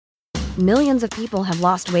Millions of people have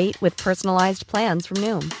lost weight with personalized plans from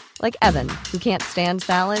Noom. Like Evan, who can't stand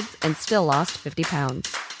salads and still lost 50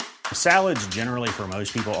 pounds. Salads generally for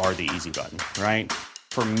most people are the easy button, right?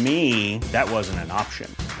 For me, that wasn't an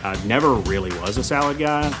option. I never really was a salad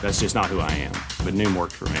guy. That's just not who I am. But Noom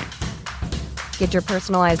worked for me. Get your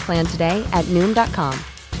personalized plan today at Noom.com.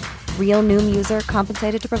 Real Noom user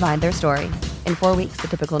compensated to provide their story. In 4 weeks, the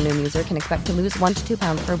typical Noom user can expect to lose 1 to 2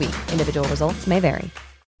 pounds per week. Individual results may vary.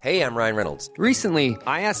 Hey, I'm Ryan Reynolds. Recently,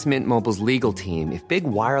 I asked Mint Mobile's legal team if big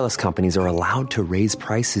wireless companies are allowed to raise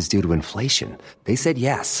prices due to inflation. They said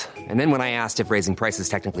yes. And then when I asked if raising prices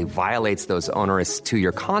technically violates those onerous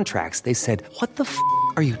two-year contracts, they said, "What the f***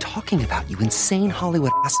 are you talking about, you insane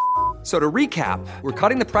Hollywood ass?" So to recap, we're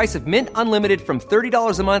cutting the price of Mint Unlimited from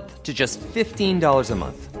 $30 a month to just $15 a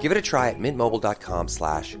month. Give it a try at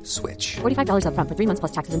mintmobile.com/switch. $45 up front for 3 months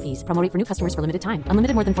plus taxes and fees. Promo rate for new customers for limited time.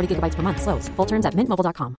 Unlimited more than 40 gigabytes per month. Slows full terms at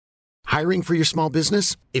mintmobile.com. Hiring for your small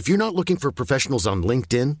business? If you're not looking for professionals on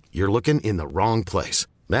LinkedIn, you're looking in the wrong place.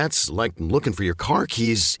 That's like looking for your car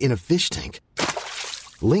keys in a fish tank.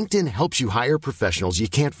 LinkedIn helps you hire professionals you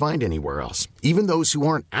can't find anywhere else, even those who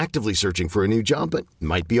aren't actively searching for a new job but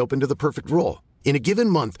might be open to the perfect role. In a given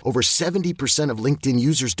month, over 70% of LinkedIn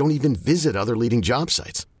users don't even visit other leading job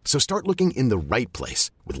sites. So start looking in the right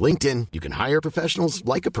place. With LinkedIn, you can hire professionals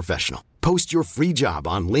like a professional. Post your free job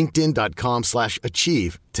on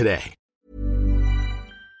linkedin.com/achieve today.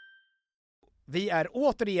 Vi är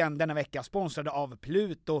återigen denna vecka sponsrade av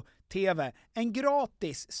Pluto TV, en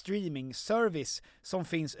gratis streaming-service som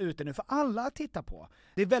finns ute nu för alla att titta på.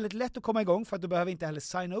 Det är väldigt lätt att komma igång för att du behöver inte heller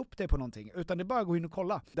signa upp dig på någonting, utan det är bara att gå in och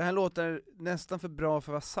kolla. Det här låter nästan för bra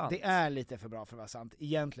för att vara sant. Det är lite för bra för att vara sant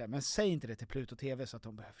egentligen, men säg inte det till Pluto TV så att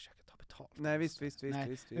de behöver försöka ta betalt. Nej, visst.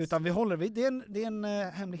 Utan vi håller det är en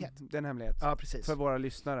hemlighet. Det är en hemlighet. Ja, precis. För våra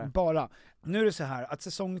lyssnare. Bara. Nu är det så här att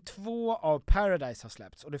säsong 2 av Paradise har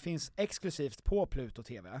släppts och det finns exklusivt på Pluto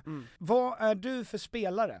TV. Vad är du för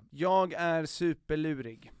spelare? Jag är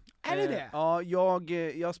superlurig. Är det det? Ja,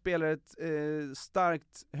 jag spelar ett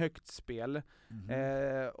starkt, högt spel.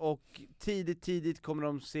 Och tidigt kommer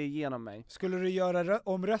de se igenom mig. Skulle du göra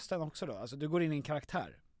om rösten också då? Alltså du går in i en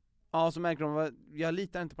karaktär? Ja, så märker de jag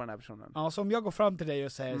litar inte på den här personen. Ja, så om jag går fram till dig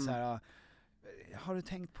och säger så här: har du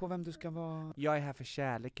tänkt på vem du ska vara? Jag är här för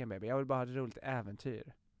kärleken, baby. Jag vill bara ha ett roligt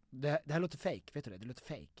äventyr. Det här låter fake, vet du det? Det låter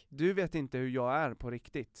fake. Du vet inte hur jag är på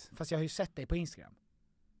riktigt. Fast jag har ju sett dig på Instagram.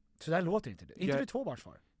 Så där låter inte du. Inte du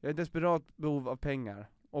tvåbarnsfar? Jag är desperat behov av pengar.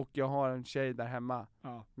 Och jag har en tjej där hemma.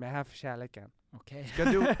 Ja. Men jag är här för kärleken. Okej.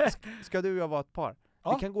 Ska du och jag vara ett par?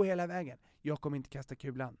 Ja. Vi kan gå hela vägen. Jag kommer inte kasta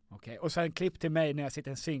kulan. Okej. Och sen klipp till mig när jag sitter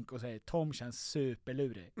i en synk och säger Tom känns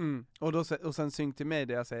superlurig. Och sen synk till mig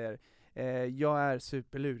där jag säger jag är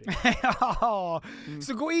superlurig. Ja.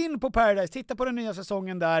 Så gå in på Paradise, titta på den nya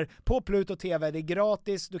säsongen där på Pluto TV, det är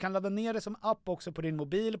gratis. Du kan ladda ner det som app också på din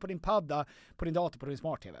mobil, på din padda, på din dator, på din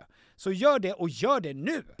smart-tv. Så gör det och gör det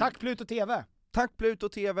nu. Tack Pluto TV. Tack Pluto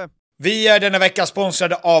TV. Vi är denna vecka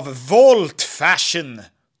sponsrade av Volt Fashion.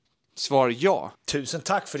 Svar ja. Tusen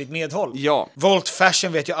tack för ditt medhåll. Ja. Volt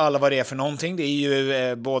Fashion vet ju alla vad det är för någonting. Det är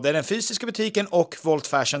ju både den fysiska butiken och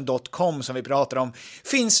voltfashion.com som vi pratar om.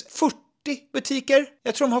 Finns 40 butiker.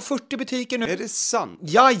 Jag tror de har 40 butiker nu. Är det sant?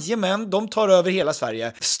 Jajamän, de tar över hela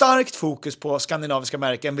Sverige. Starkt fokus på skandinaviska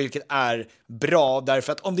märken, vilket är bra.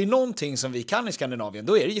 Därför att om det är någonting som vi kan i Skandinavien,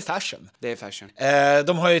 då är det ju fashion. Det är fashion.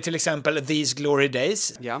 De har ju till exempel These Glory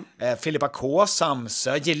Days, Ja. Filippa K,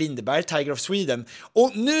 Samsö, J. Lindeberg, Tiger of Sweden.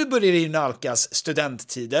 Och nu börjar det ju nalkas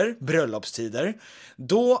studenttider, bröllopstider.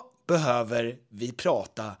 Då behöver vi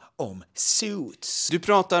prata om suits. Du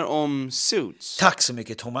pratar om suits. Tack så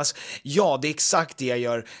mycket Thomas. Ja, det är exakt det jag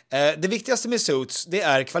gör. Det viktigaste med suits, det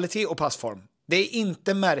är kvalitet och passform. Det är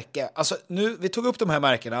inte märke. Alltså nu, vi tog upp de här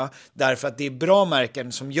märkena därför att det är bra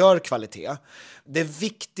märken som gör kvalitet. Det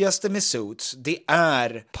viktigaste med suits, det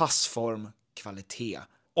är passform, kvalitet.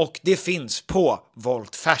 Och det finns på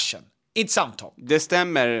Volt Fashion. Inte samtal. Det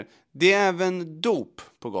stämmer. Det är även dop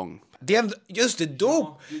på gång. Det är just det,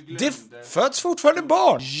 dop. Det föds fortfarande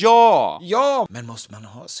barn. Ja! Ja, men måste man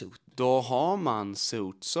ha suit? Då har man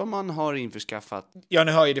suit som man har införskaffat. Ja,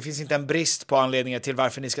 ni hör ju, det finns inte en brist på anledningar till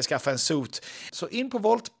varför ni ska skaffa en suit. Så in på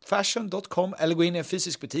voltfashion.com eller gå in i en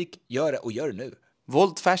fysisk butik. Gör det och gör det nu.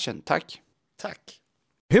 Volt Fashion, tack. Tack.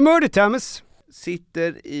 Hur mår du, Thomas?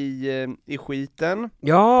 Sitter i skiten.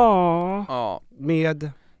 Ja.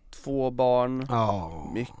 Med 2 barn.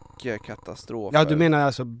 Ja. Mycket katastrofer. Ja, du menar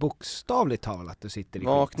alltså bokstavligt talat att du sitter i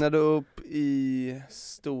Vaknade upp i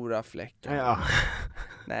stora fläckar. Ja.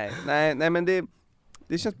 Nej, men det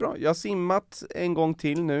Det känns bra. Jag har simmat en gång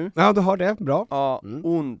till nu. Ja, du har det. Bra. Ja,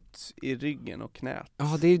 ont i ryggen och knät.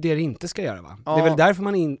 Ja, det är ju det det inte ska göra, va? Ja. Det är väl därför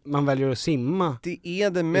man väljer att simma. Det är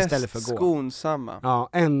det Istället mest för gå. skonsamma. Ja,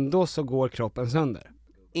 ändå så går kroppen sönder.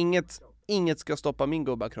 Inget ska stoppa min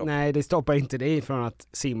gubbakropp. Nej, det stoppar inte dig från att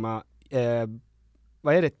simma,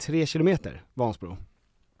 vad är det, 3 kilometer, Vansbro?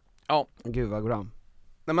 Ja. Gud vad bra.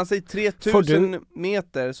 När man säger 3000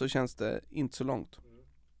 meter så känns det inte så långt.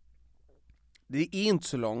 Det är inte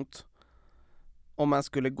så långt om man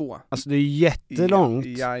skulle gå. Alltså det är jättelångt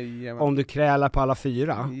Jajamän. om du krälar på alla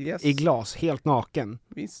 4 Yes. i glas, helt naken.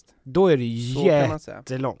 Visst. Då är det Så kan man säga.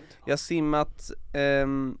 jättelångt. Jag har simmat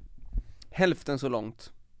hälften så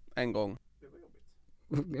långt en gång.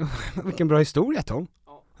 Vilken bra historia, Tom.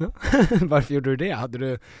 Ja. Varför gjorde du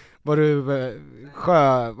det? Var du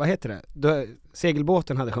vad heter det?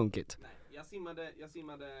 Segelbåten hade sjunkit. Nej, jag simmade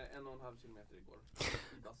 1,5 kilometer igår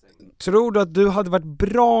i bassäng. Tror du att du hade varit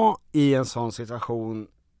bra i en sån situation?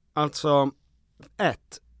 Alltså,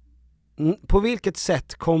 1. På vilket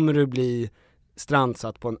sätt kommer du bli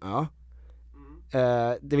strandsatt på en ö?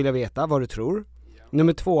 Det vill jag veta, vad du tror. Ja.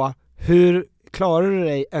 Nummer 2, hur klarar du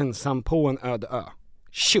dig ensam på en öde ö?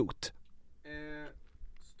 Shoot!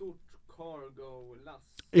 Stort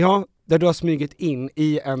cargo-last. Ja, där du har smugit in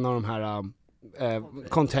i en av de här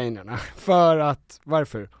containrarna. För att,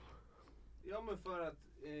 varför? Ja, men för att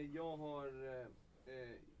jag har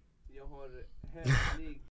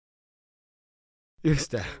hemlig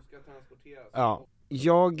Just det. som ska transporteras. Ja.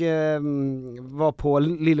 Jag var på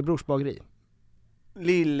Lillebrors bageri.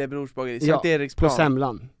 Lillebrors bageri, Ja, Sankt Eriksplan. på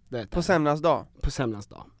Semlan. På Semlans dag. På Semlans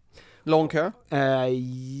dag. Lång kö?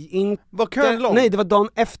 Var kön lång? Nej, det var dagen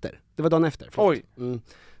efter. Förlåt. Oj.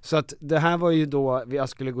 Så att det här var ju då jag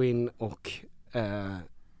skulle gå in och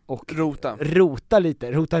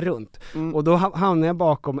rota runt. Och då hamnade jag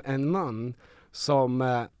bakom en man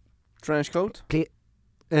som trenchcoat?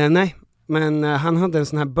 Nej, men han hade en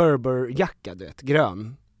sån här Berber-jacka, du vet,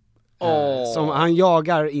 grön. Som han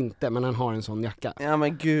jagar inte, men han har en sån jacka. Ja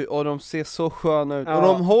men gud, och de ser så sköna ut. Ja. Och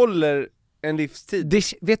de håller en livstid.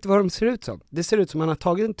 Vet du vad de ser ut som? Det ser ut som han har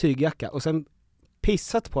tagit en tygjacka och sen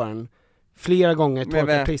pissat på den flera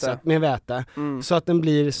gånger, pissat med väte, så att den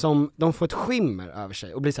blir som, de får ett skimmer över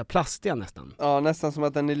sig och blir så här plastiga nästan. Ja, nästan som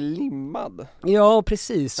att den är limmad. Ja,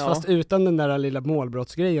 precis, fast utan den där lilla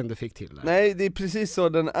målbrottsgrejen du fick till där. Nej, det är precis så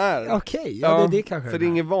den är. Okej, ja, det kanske. För det är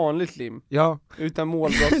inget vanligt lim. Ja. Utan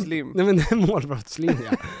målbrottslim. Nej, men det är målbrottslim,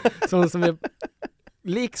 ja. som är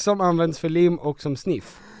liksom används för lim och som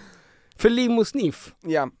sniff. För lim och sniff.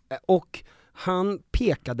 Ja. Och han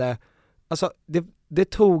pekade, alltså det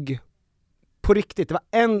tog på riktigt, det var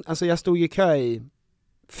alltså jag stod i kö i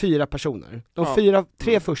 4 personer. De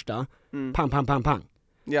 3 första, pang.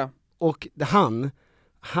 Ja. Och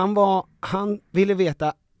han ville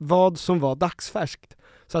veta vad som var dagsfärskt.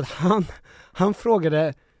 Så att han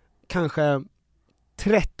frågade kanske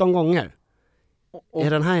 13 gånger. Är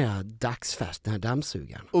den här dagsfärsk, den här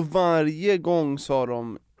dammsugaren? Och varje gång sa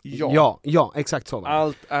de ja. Ja, exakt så var det.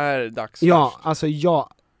 Allt är dagsfärskt. Ja, alltså ja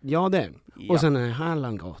det är den. Ja. Och sen är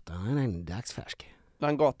Hallongatan, den är dagsfärsk.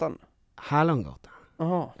 Langatan? Hallongatan.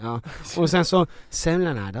 Aha. Ja. Och sen så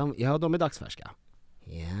semlorna, de är dagsfärska.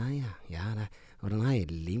 Ja. Och den här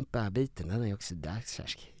limpa-biten, den är också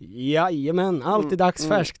dagsfärsk. Jajamän, allt är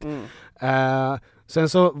dagsfärskt. Sen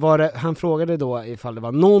så var det, han frågade då ifall det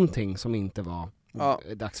var någonting som inte var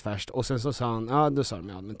dagsfärskt. Och sen så sa han, då sa de,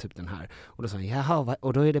 men typ den här. Och då sa han, jaha,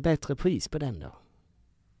 och då är det bättre pris på den då.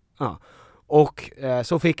 Ja. Och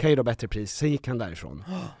så fick han ju då bättre pris, sen gick han därifrån.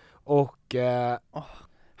 Och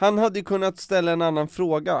han hade ju kunnat ställa en annan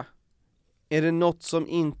fråga. Är det något som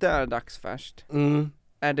inte är dagsfärskt?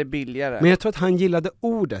 Är det billigare? Men jag tror att han gillade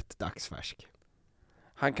ordet dagsfärsk.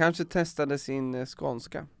 Han kanske testade sin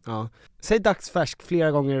skånska. Ja. Säg dagsfärsk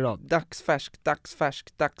flera gånger i rad. Dagsfärsk. Bra.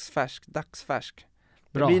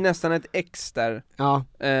 Det blir nästan ett X där. Ja.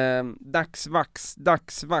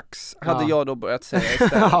 Dagsvax hade jag då börjat säga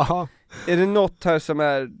istället. Ja. Är det något här som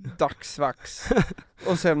är dagsvax?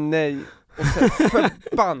 Och sen nej. Och sen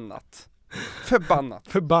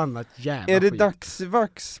förbannat jävla Är det skit.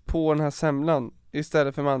 dagsvax på den här semlan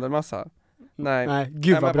istället för mandelmassa? Nej,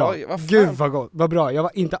 gud vad bra. Gud vad gott, vad bra. Jag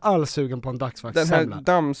var inte alls sugen på en dagsvax-semla. Den här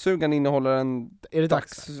dammsugan innehåller en är det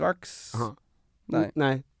dagsvax?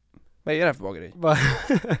 Nej. Vad är det här för bageri?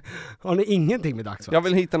 Har ni ingenting med dagsvax? Jag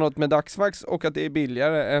vill hitta något med dagsvax och att det är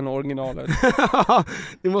billigare än originalet.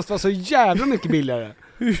 Det måste vara så jävla mycket billigare.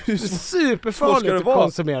 Superfarligt att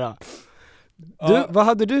konsumera. Vad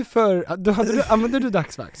hade du för... Använde du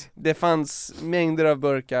dagsvax? Det fanns mängder av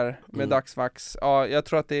burkar med dagsvax. Ja, jag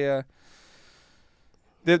tror att det är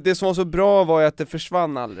Det som var så bra var ju att det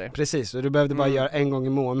försvann aldrig. Precis, och du behövde bara göra en gång i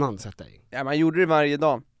månaden sätta i. Ja, man gjorde det varje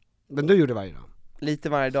dag. Men du gjorde varje dag? Lite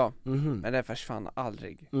varje dag. Mhm. Men det försvann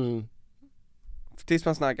aldrig. Mm. Tills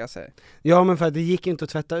man snackade sig. Ja, men för att det gick inte att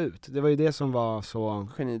tvätta ut. Det var ju det som var så...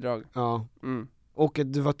 Genidrag. Ja. Mm. Och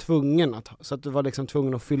att du var tvungen att, så att du var liksom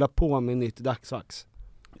tvungen att fylla på med nytt dagsvax.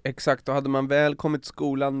 Exakt, då hade man väl kommit till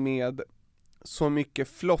skolan med så mycket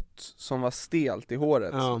flott som var stelt i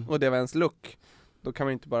håret. Ja. Och det var ens look. Då kan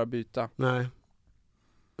man inte bara byta. Nej.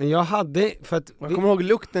 Men jag hade, för att... Jag kommer ihåg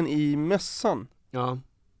lukten i mössan. Ja.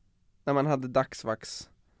 När man hade dagsvax.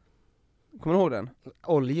 Kommer du ihåg den?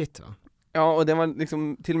 Oljigt, va? Ja, och den var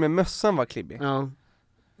liksom, till och med mössan var klibbig. Ja.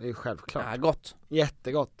 Det är ju självklart. Ja, gott.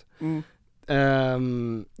 Jättegott. Mm.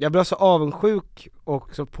 Jag blev så avundsjuk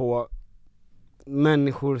också på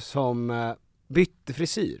människor som bytte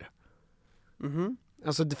frisyr. Mhm.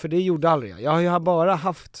 Alltså, för det gjorde aldrig jag. Jag har ju bara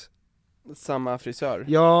haft... Samma frisör.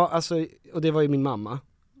 Ja, alltså, och det var ju min mamma.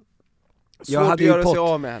 Svårt att göra sig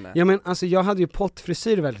av med henne. Ja, men alltså jag hade ju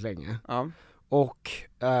pottfrisyr väldigt länge. Ja. Och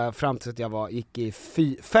fram till att jag gick i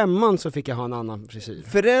 5:an så fick jag ha en annan frisyr.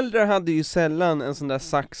 Föräldrar hade ju sällan en sån där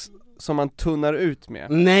sax som man tunnar ut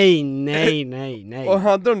med. Nej. Och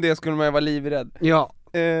hade de det skulle man ju vara livrädd. Ja.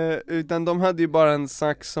 Utan de hade ju bara en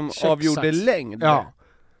sax som Kökssax. avgjorde längd. Ja.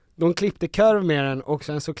 De klippte kurv med den och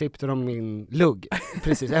sen så klippte de min lugg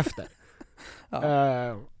precis efter.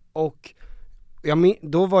 Ja. Och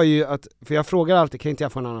då var ju att, för jag frågade alltid, kan inte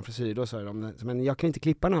jag få en annan frisyr? Då sa de, men jag kan inte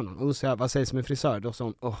klippa en annan. Och då sa jag, vad sägs med frisör? Då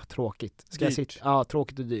sa de, tråkigt. Ska jag sitta? Ja,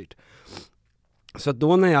 tråkigt och dyrt. Så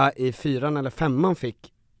då när jag i 4:an eller 5:an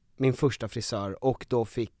fick min första frisör och då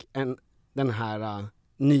fick den här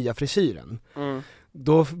nya frisyren,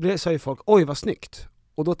 då sa ju folk, oj vad snyggt.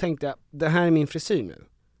 Och då tänkte jag, det här är min frisyr nu.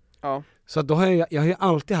 Ja. Så då har jag har ju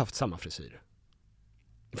alltid haft samma frisyr.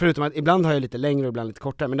 Förutom att ibland har jag lite längre och ibland lite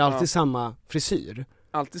kortare, men det är alltid samma frisyr.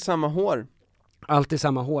 Alltid samma hår. Alltid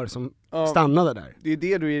samma hår som stannade där. Det är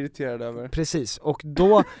det du är irriterad över. Precis, och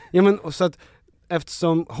då, så att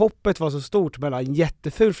eftersom hoppet var så stort mellan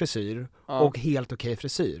jätteful frisyr och helt okej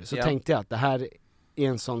frisyr, så tänkte jag att det här är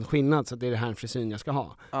en sån skillnad så att det är det här frisyren jag ska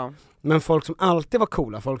ha. Ja. Men folk som alltid var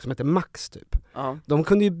coola, folk som heter Max typ, de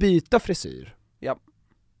kunde ju byta frisyr. Ja.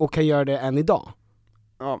 Och kan göra det än idag.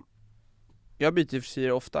 Ja. Jag byter frisyr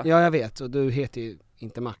ofta. Ja, jag vet, och du heter ju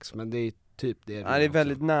inte Max, men det är typ det. Ja, det är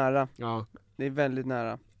väldigt nära. Ja. Det är väldigt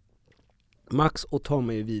nära. Max och Tom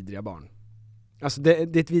är ju vidriga barn. Alltså det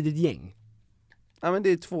är ett vidrigt gäng. Ja, men det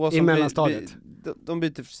är två som i mellanstadiet. De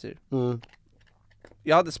byter frisyr. Mm.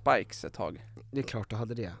 Jag hade spikes ett tag. Det är klart du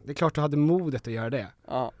hade det. Det är klart du hade modet att göra det.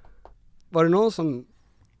 Ja. Var det någon som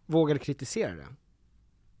vågade kritisera det?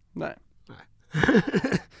 Nej.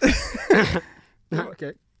 Ja,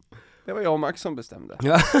 okej. Det var jag och Max som bestämde.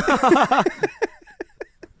 Ja.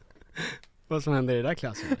 Vad som hände i det där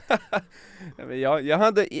klassen? Jag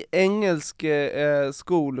hade i engelsk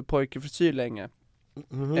skolpojkefrisyr länge.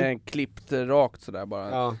 Klippt rakt sådär bara.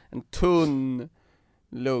 Ja. En tunn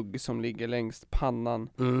lugg som ligger längst pannan.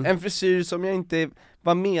 En frisyr som jag inte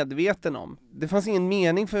var medveten om. Det fanns ingen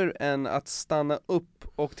mening för en att stanna upp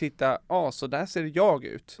och titta, så där ser jag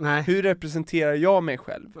ut. Nej. Hur representerar jag mig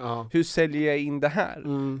själv? Ja. Hur säljer jag in det här?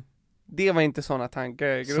 Det var inte sådana tankar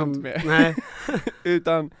jag gick runt med. Nej.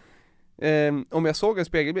 Utan om jag såg en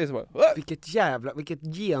spegelbild så bara vilket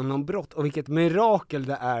genombrott och vilket mirakel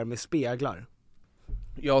det är med speglar.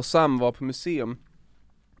 Jag och Sam var på museum.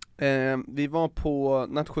 Vi var på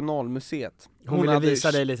Nationalmuseet. Hon ville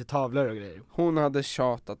visa dig lite tavlor och grejer. Hon hade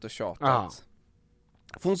tjatat och tjatat.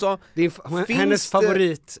 Hon sa, hennes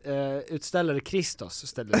favoritutställare Kristos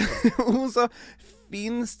ställde sig. hon sa,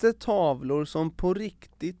 finns det tavlor som på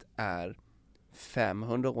riktigt är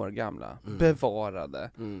 500 år gamla,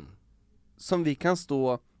 bevarade, som vi kan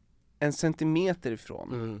stå 1 centimeter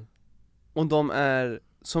ifrån, och de är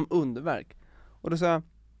som underverk? Och då sa jag,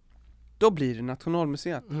 då blir det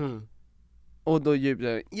Nationalmuseet. Och då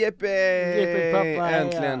jublade Jeppe, pappa,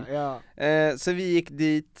 äntligen. Ja. Så vi gick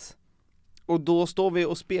dit, och då står vi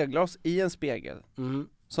och speglar oss i en spegel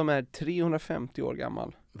som är 350 år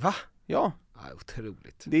gammal. Va? Ja.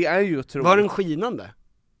 Otroligt. Det är ju otroligt. Var den skinande?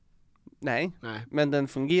 Nej, men den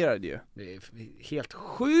fungerade ju. Det är helt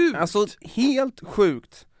sjukt. Alltså helt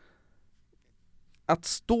sjukt. Att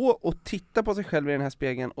stå och titta på sig själv i den här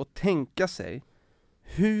spegeln och tänka sig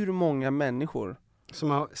hur många människor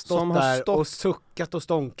som har stått och suckat och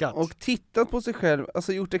stånkat och tittat på sig själv,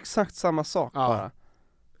 alltså gjort exakt samma sak bara.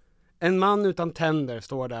 En man utan tänder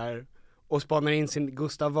står där och spanar in sin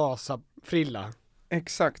Gustav Vasa-frilla.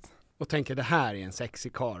 Exakt. Och tänker, det här är en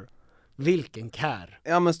sexig karl. Vilken kär.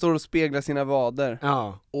 Ja, men står och speglar sina vader.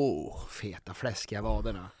 Ja. Feta fläskiga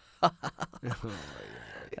vaderna.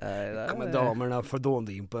 Kommer damerna för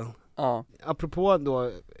dåndimpen. Ja. Apropå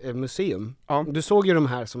då museum. Ja. Du såg ju de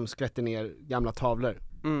här som skvätter ner gamla tavlor.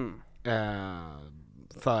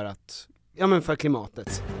 För att, för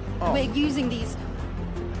klimatet. We're using these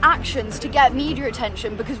actions to get media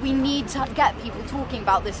attention because we need to get people talking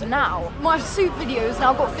about this now. My soup video has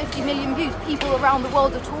now got 50 million views. People around the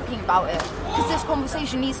world are talking about it because this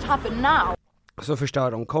conversation needs to happen now. Så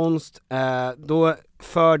förstör de konst. Då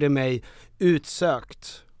för det mig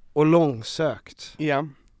utsökt och långsökt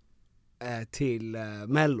till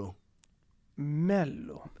Mello.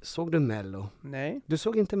 Mello? Såg du Mello? Nej. Du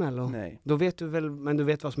såg inte Mello? Nej. Då vet du väl, men du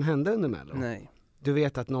vet vad som hände under Mello? Nej. Du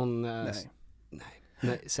vet att någon...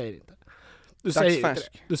 Nej, säg det inte.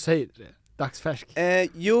 Du säger det. Dagsfärsk.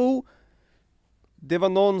 Jo, det var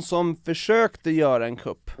någon som försökte göra en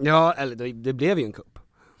kupp. Ja, eller det blev ju en kupp.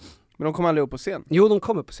 Men de kom aldrig upp på scen? Jo, de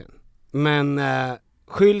kom upp på scen. Men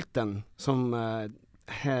skylten som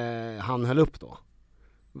han höll upp då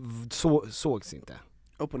sågs inte.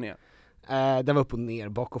 Upp och ner? Det var upp och ner,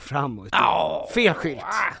 bak och fram. Fel skylt!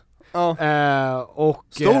 Och,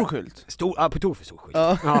 stor skylt? På tok för stor skylt.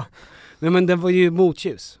 Ja. Men det var ju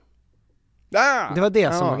motljus. Det var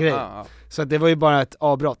det som var grejen. Så det var ju bara ett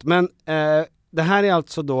avbrott. Men det här är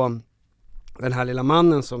alltså då den här lilla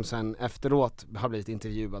mannen som sen efteråt har blivit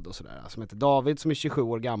intervjuad och sådär, som heter David, som är 27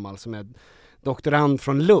 år gammal, som är doktorand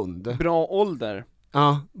från Lund. Bra ålder.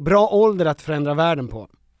 Ja, bra ålder att förändra världen på.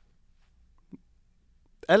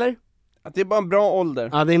 Eller? Att det är bara en bra ålder.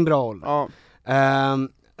 Ja, det är en bra ålder. Ja.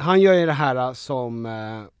 Han gör ju det här som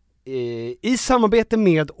i samarbete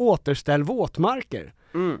med Återställ våtmarker,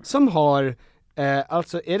 som har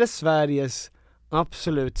alltså är det Sveriges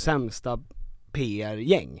absolut sämsta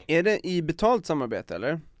PR-gäng. Är det i betalt samarbete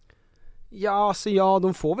eller? Ja,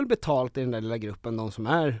 de får väl betalt i den där lilla gruppen, de som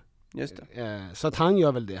är. Just det. Så att han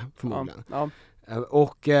gör väl det förmodligen. Ja.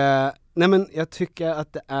 Och nej, men jag tycker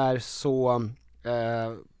att det är så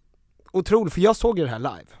otroligt, för jag såg ju det här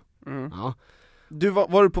live. Ja.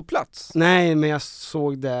 Var du på plats? Nej, men jag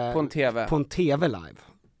såg det på en TV live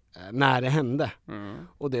när det hände.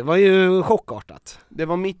 Och det var ju chockartat. Det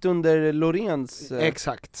var mitt under Loreens...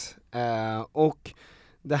 Exakt. Och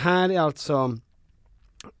det här är alltså...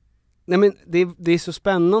 Nej, men det är så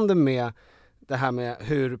spännande med det här med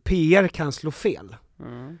hur PR kan slå fel.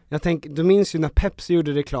 Jag tänker, du minns ju när Pepsi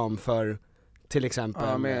gjorde reklam för till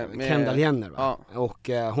exempel med Kendall Jenner, va? Ja. Och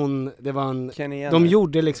de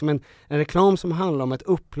gjorde liksom en reklam som handlar om ett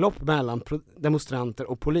upplopp mellan demonstranter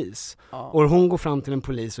och polis. Ja. Och hon går fram till en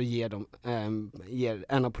polis och ger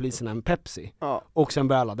en av poliserna en Pepsi. Ja. Och sen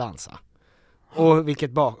börjar alla dansa. Och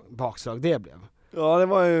vilket bakslag det blev. Ja, det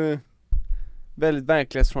var ju väldigt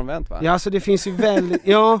verklighetsfrånvänt, va? Ja, så det finns ju väldigt,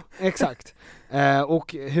 ja, exakt.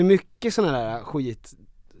 Och hur mycket sådana där skit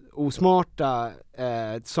osmarta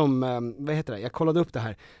som, vad heter det? Jag kollade upp det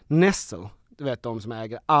här. Nestle, du vet, de som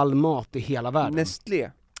äger all mat i hela världen. Nestlé.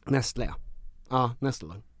 Ja,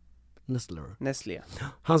 Nestlé.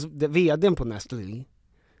 VDn på Nestlé,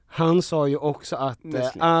 han sa ju också att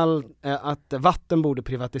att vatten borde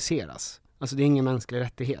privatiseras. Alltså det är ingen mänsklig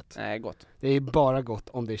rättighet. Nej, gott. Det är bara gott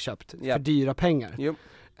om det är köpt för dyra pengar. Jo.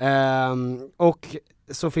 Och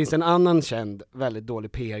så finns det en annan känd väldigt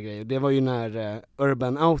dålig PR-grej. Det var ju när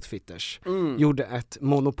Urban Outfitters gjorde ett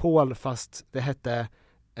monopol, fast det hette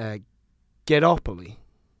Getopoly.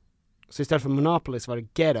 Så istället för Monopoly så var det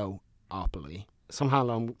Ghettopoly, som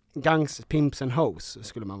handlar om gangs, pimps and hoes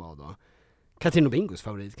skulle man vara då. Katrin och Bingos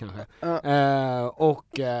favorit kanske.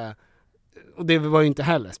 Och det var ju inte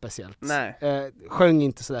heller speciellt. Nej. Sjöng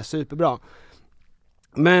inte sådär superbra.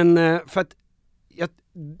 Men för att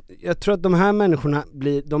jag tror att de här människorna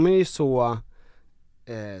de är ju så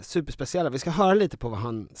superspeciella. Vi ska höra lite på vad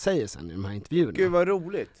han säger sen i de här intervjuerna. Gud vad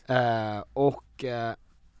roligt.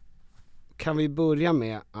 Kan vi börja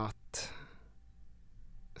med att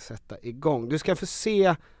sätta igång. Du ska få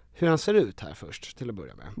se hur han ser ut här först till att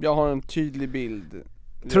börja med. Jag har en tydlig bild.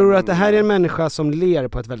 Tror du att det här är en människa som ler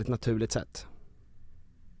på ett väldigt naturligt sätt?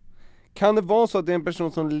 Kan det vara så att det är en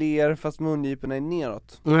person som ler fast mungiporna är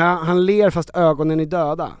neråt? Ja, han ler fast ögonen är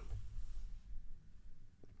döda.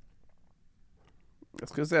 Jag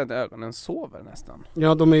skulle säga att ögonen sover nästan.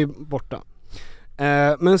 Ja, de är ju borta.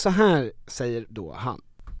 Men så här säger då han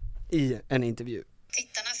i en intervju.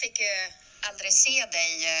 Tittarna fick ju aldrig se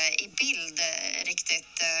dig i bild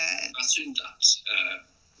riktigt. Vad synd att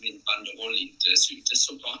min banderoll inte syntes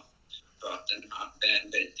så bra. För att den har en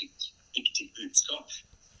väldigt viktig budskap.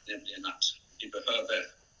 Nämligen att vi behöver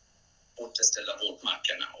återställa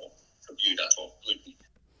våtmarkerna och förbjuda torvbrytning.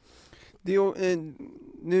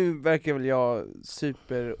 Nu verkar väl jag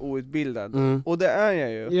super outbildad, och det är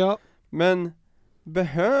jag ju. Ja. Men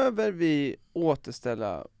behöver vi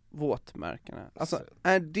återställa våtmarkerna? Alltså,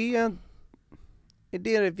 är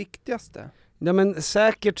det viktigaste? Ja, men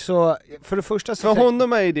säkert så, för det första så... För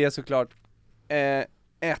honom är det såklart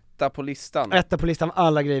etta på listan. Etta på listan av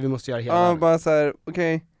alla grejer vi måste göra hela Ja, världen. bara så här,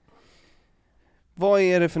 okej. Vad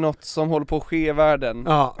är det för något som håller på att ske i världen?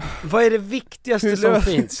 Ja, vad är det viktigaste som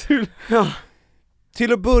finns? Ja.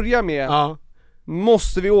 Till att börja med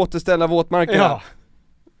måste vi återställa våtmarkerna. Ja.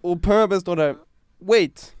 Och pöbeln står där.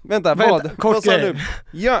 Vänta, vad? Vad sa du?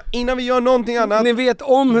 Ja, innan vi gör någonting annat. Ni vet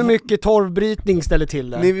om hur mycket torvbrytning ställer till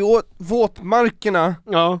det. När vi våtmarkerna,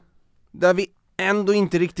 där vi ändå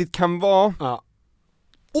inte riktigt kan vara.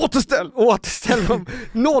 Återställ dem.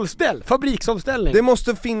 Nollställ, fabriksomställning. Det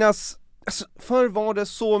måste finnas, alltså, förr var det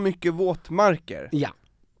så mycket våtmarker. Ja.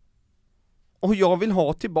 Och jag vill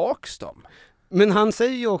ha tillbaks dem. Men han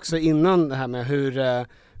säger ju också innan det här med hur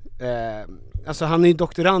alltså han är ju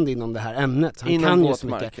doktorand inom det här ämnet. Han inom kan ju så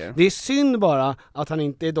mycket. Det är synd bara att han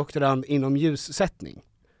inte är doktorand inom ljussättning.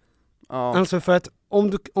 Ja. Alltså för att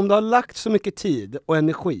om du har lagt så mycket tid och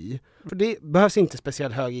energi, för det behövs inte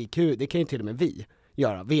speciellt hög IQ, det kan ju till och med vi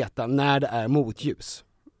veta när det är motljus.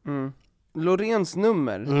 Loréns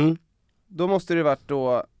nummer, då måste det varit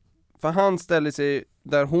då, för han ställer sig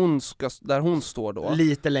där hon står då.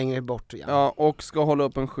 Lite längre bort, ja, och ska hålla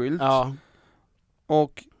upp en skylt. Ja.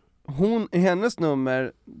 Och i hennes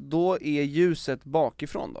nummer, då är ljuset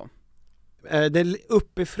bakifrån då? Det är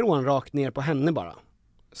uppifrån rakt ner på henne bara.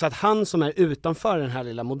 Så att han som är utanför den här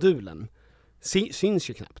lilla modulen syns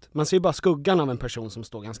ju knappt. Man ser ju bara skuggan av en person som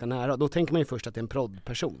står ganska nära. Då tänker man ju först att det är en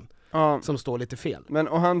proddperson som står lite fel.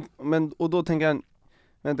 Och då tänker han,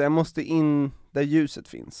 vänta, jag måste in där ljuset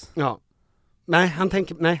finns. Ja. Nej, han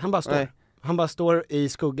bara står. Nej. Han bara står i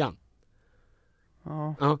skuggan.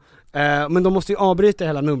 Ja. Men de måste ju avbryta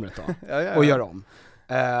hela numret då och göra om.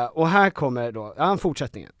 Och här kommer då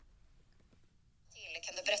fortsättningen.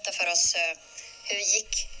 Kan du berätta för oss hur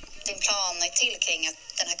gick din plan till kring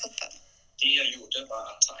den här kuppen? Det jag gjorde var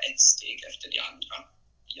att ta ett steg efter det andra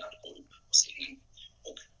i att gå upp på scenen.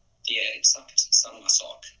 Och det är exakt samma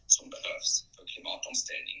sak som behövs för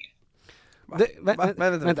klimatomställningen.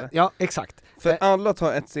 Vänta. Ja, exakt. För alla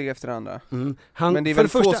tar ett steg efter det andra. Men det är väl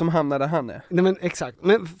få som hamnar där han är. Nej, men exakt.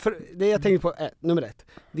 Men för det jag tänker på nummer 1,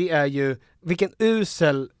 det är ju vilken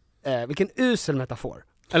usel metafor.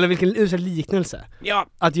 Eller vilken usel liknelse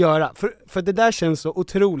att göra. För det där känns så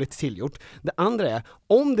otroligt tillgjort. Det andra är,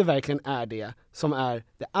 om det verkligen är det som är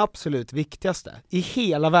det absolut viktigaste i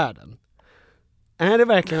hela världen, är det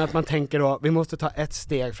verkligen att man tänker då, vi måste ta ett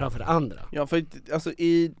steg framför det andra? Ja, för alltså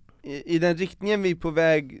i den riktningen vi är på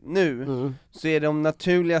väg nu, så är de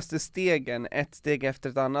naturligaste stegen ett steg efter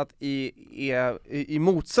ett annat i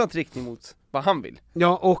motsatt riktning mot vad han vill.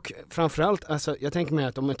 Ja, och framförallt, alltså, jag tänker mig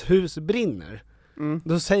att om ett hus brinner,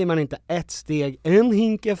 då säger man inte ett steg, en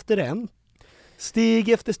hink efter en, steg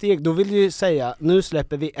efter steg. Då vill du ju säga, nu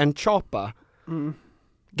släpper vi en choppa.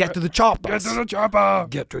 Get to the choppers. Get to the chopper.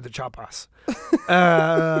 Get to the choppers.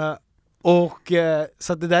 Och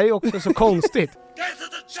så att det där är ju också så konstigt. Get to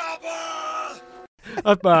the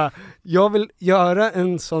chopper! Att bara, jag vill göra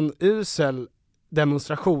en sån usel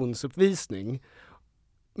demonstrationsuppvisning,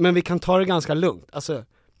 men vi kan ta det ganska lugnt. Alltså,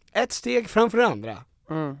 ett steg framför det andra.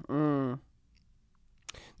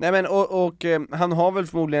 Nej, men och han har väl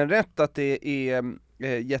förmodligen rätt att det är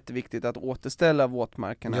jätteviktigt att återställa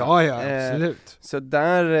våtmarkerna. Ja, absolut. Så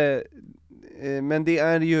där, men det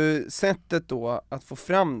är ju sättet då att få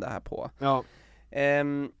fram det här på. Ja.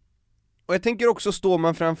 Och jag tänker också, står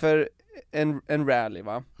man framför en rally,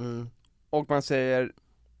 va? Och man säger,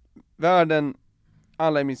 världen,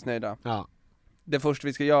 alla är missnöjda. Ja. Det första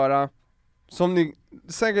vi ska göra, som ni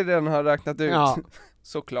säkert redan har räknat ut,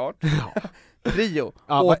 såklart. Ja. Rio,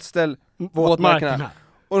 återställ våtmarkerna.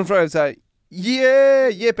 Och de frågar så här,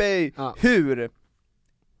 yippee, hur?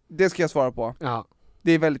 Det ska jag svara på. Ja.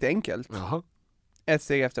 Det är väldigt enkelt. Jaha. Ett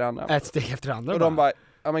steg efter andra. Ett steg efter andra. Och de bara,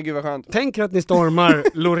 ja men gud vad skönt. Tänker att ni stormar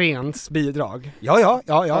Loréns bidrag.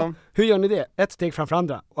 Ja. Hur gör ni det? Ett steg framför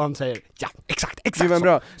andra. Och han säger, ja, exakt. Det var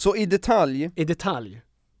bra. Så i detalj.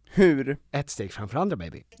 Hur? Ett steg framför andra,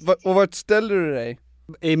 baby. Och vart ställer du dig?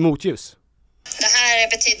 I motljus. Det här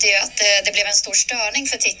betyder ju att det blev en stor störning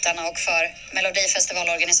för tittarna och för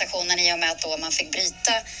Melodifestivalorganisationen i och med att då man fick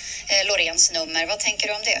bryta Loréns nummer. Vad tänker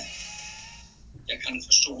du om det? Jag kan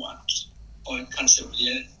förstå att folk kanske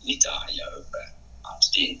blir lite arga över att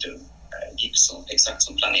det inte gick så exakt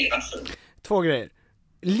som planerat för. 2 grejer.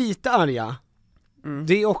 Lite arga.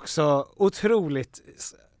 Det är också otroligt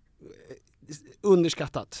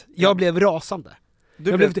underskattat. Jag blev rasande.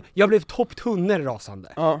 Jag blev topptunner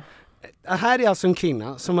rasande. Ja. Här är alltså en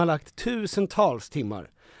kvinna som har lagt tusentals timmar.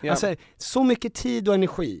 Ja. Alltså så mycket tid och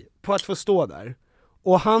energi på att få stå där.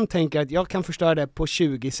 Och han tänker att jag kan förstöra det på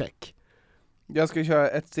 20 sek. Jag ska köra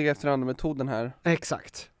ett steg efter andra metoden här.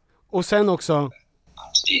 Exakt. Och sen också Att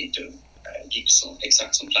det inte gick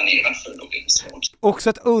exakt som planerat för Lorens råd. också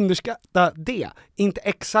att underskatta det. Inte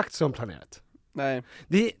exakt som planerat. Nej.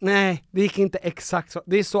 Det gick inte exakt så.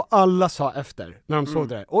 Det är så alla sa efter när de såg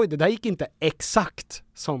det där. Oj, det där gick inte exakt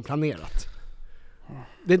som planerat.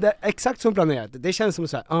 Det där exakt som planerat, det känns som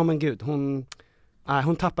så här, men gud, hon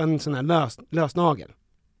tappade en sån här lösnagel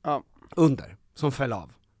under, som föll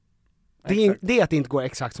av. Det är att det inte går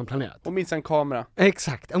exakt som planerat. Och missa en kamera.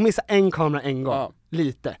 Exakt, och missa en kamera en gång,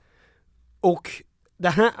 lite. Och det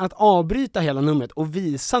här att avbryta hela numret och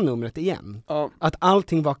visa numret igen, att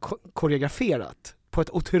allting var koreograferat på ett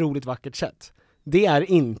otroligt vackert sätt, det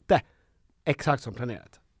är inte exakt som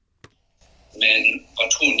planerat. Men vad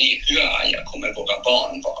tror ni, hur arga kommer våra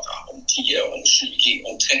barn vara om 10, om 20,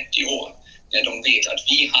 om 30 år när de vet att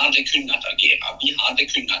vi hade kunnat agera, vi hade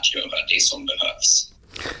kunnat göra det som behövs?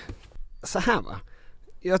 Så här va,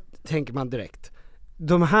 jag tänker man direkt,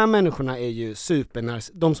 de här människorna är ju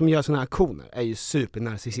de som gör såna här aktioner är ju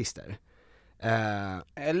supernarcissister.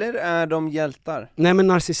 Eller är de hjältar? Nej, men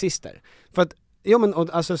narcissister. För att,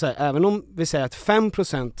 alltså så här, även om vi säger att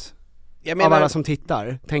 5% av alla som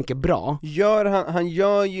tittar tänker bra. Han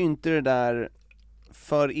gör ju inte det där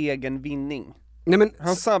för egen vinning. Nej, men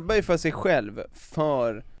han sabbar ju för sig själv.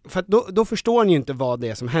 För att då förstår ni ju inte vad det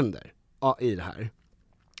är som händer i det här.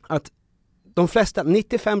 Att de flesta,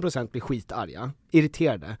 95% blir skitarga,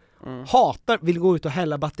 irriterade, vill gå ut och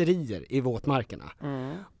hälla batterier i våtmarkerna.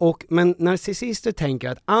 Men narcissister tänker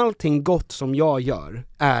att allting gott som jag gör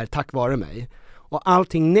är tack vare mig, och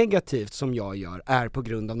allting negativt som jag gör är på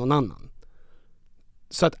grund av någon annan.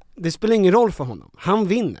 Så att det spelar ingen roll för honom, han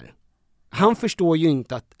vinner. Han förstår ju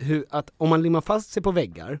inte att om man limmar fast sig på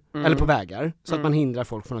väggar eller på vägar så att man hindrar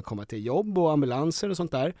folk från att komma till jobb och ambulanser och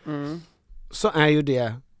sånt där, så är ju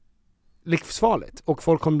det livsfarligt och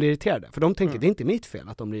folk kommer bli irriterade, för de tänker det är inte mitt fel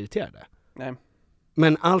att de blir irriterade. Nej.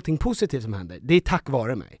 Men allting positivt som händer, det är tack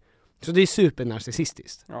vare mig. Så det är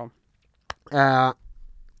supernarcissistiskt. Ja.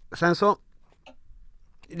 Sen så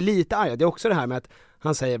lite arga, det är också det här med att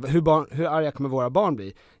han säger hur arga kommer våra barn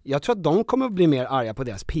bli? Jag tror att de kommer bli mer arga på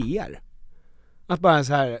deras PR. Att bara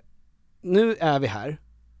så här, nu är vi här,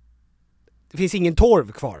 det finns ingen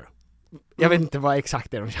torv kvar. Jag vet inte vad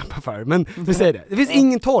exakt det är de kämpar för, men vi säger det finns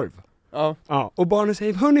ingen torv. Ja, och barnen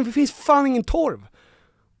säger, hörni, det finns fan ingen torv.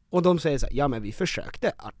 Och de säger så här, ja men vi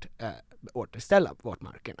försökte att återställa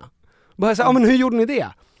våtmarkerna. Bara så här, men hur gjorde ni det?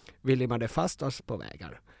 Vi limmade fast oss på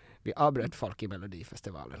vägar. Vi avbröt folk i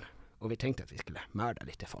Melodifestivalen. Och vi tänkte att vi skulle mörda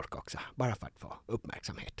lite folk också, bara för att få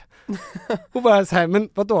uppmärksamhet. Och bara så här, men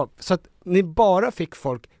vadå? Så att ni bara fick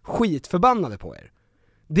folk skitförbannade på er.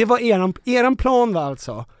 Det var eran plan var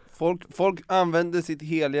alltså. Folk använde sitt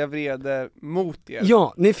heliga vrede mot er.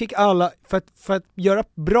 Ja, ni fick alla, för att göra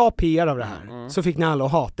bra PR av det här, så fick ni alla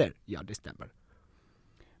att hata er. Ja, det stämmer.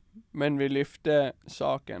 Men vi lyfte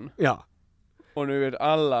saken. Ja. Och nu vet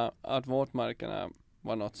alla att våtmarkerna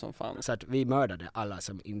var något som fanns. Så att vi mördade alla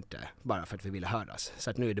som inte, bara för att vi ville höras. Så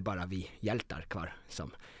att nu är det bara vi hjältar kvar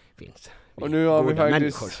som finns. Och nu har vi faktiskt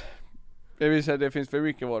människor. Det vill säga det finns för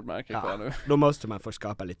mycket våtmarker kvar nu. Då måste man få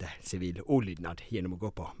skapa lite civil olydnad genom att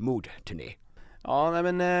gå på mordturné. Ja,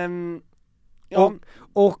 nej men ja.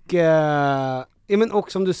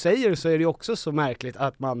 Och som du säger så är det också så märkligt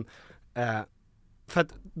att man för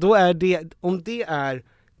att då är det, om det är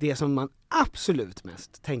det som man absolut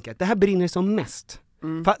mest tänker, att det här brinner som mest.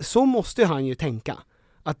 För så måste han ju tänka.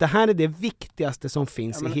 Att det här är det viktigaste som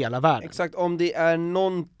finns i hela världen. Exakt, om det är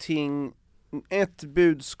någonting, ett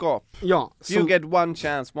budskap. Ja, you get one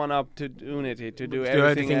chance, one opportunity to do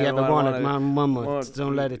everything you ever wanted.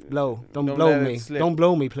 Don't let it blow. Don't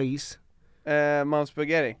blow me please. Mom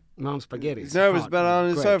Spaghetti. Mom Spaghetti. Nervous but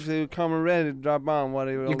on the surface, you come ready to drop on what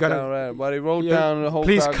he wrote down. What he wrote down the whole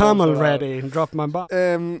please come already and drop my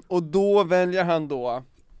bomb. Och då väljer han då.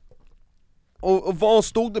 Och vad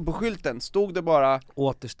stod det på skylten? Stod det bara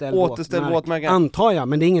återställ våtmarken? Antar jag,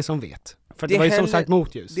 men det är ingen som vet. För det var ju som sagt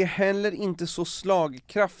motljus. Det är heller inte så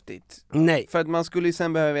slagkraftigt. Nej. För att man skulle ju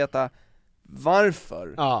sen behöva veta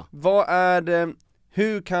varför. Ja. Vad är det,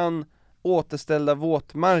 hur kan återställda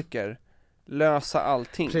våtmarker lösa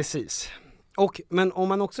allting? Precis. Men om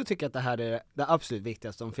man också tycker att det här är det absolut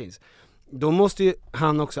viktigaste som finns. Då måste ju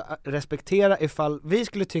han också respektera ifall vi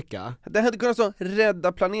skulle tycka... Det hade kunnat så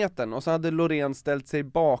rädda planeten, och så hade Loreen ställt sig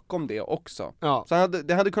bakom det också. Ja. Så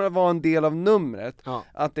det hade kunnat vara en del av numret. Ja.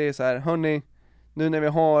 Att det är så här: hörni, nu när vi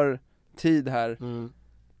har tid här,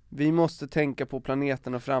 vi måste tänka på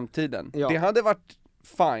planeten och framtiden. Ja. Det hade varit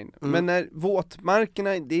fine. Men när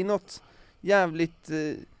våtmarkerna, det är något jävligt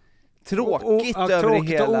tråkigt över tråkigt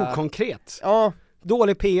det hela. och okonkret. Ja.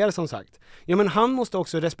 Dålig PR som sagt. Ja, men han måste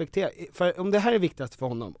också respektera, för om det här är viktigast för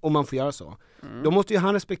honom, om man får göra så, då måste ju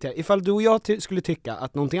han respektera, ifall du och jag skulle tycka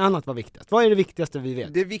att någonting annat var viktigast. Vad är det viktigaste vi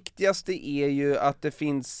vet? Det viktigaste är ju att det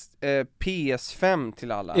finns PS5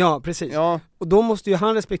 till alla. Ja, precis. Ja. Och då måste ju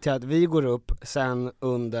han respektera att vi går upp sen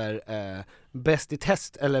under Bäst i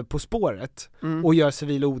test, eller På spåret, och gör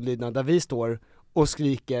civil olydnad där vi står och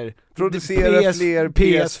skriker producera fler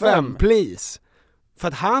PS5, please. För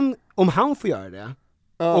att om han får göra det,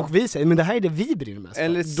 och vi säger, men det här är det vi brinner mest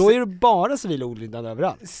för, då är det bara civil olydnad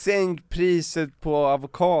överallt. Sänk priset på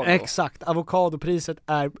avokado. Exakt, avokadopriset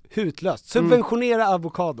är hutlöst. Subventionera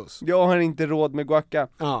avokados. Jag har inte råd med guacca.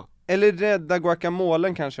 Ja. Eller rädda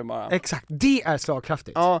guacamolen kanske bara. Exakt, det är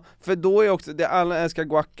slagkraftigt. Ja, för då är också, det alla älskar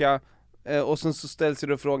guacca, och sen så ställs det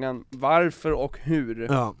då frågan varför och hur.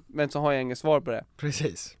 Ja. Men så har jag inget svar på det.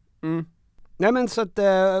 Precis. Nej men så att,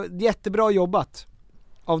 jättebra jobbat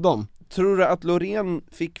av dem. Tror du att Loreen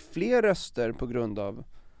fick fler röster på grund av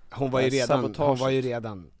hon var ju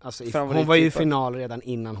redan alltså hon var ju i final redan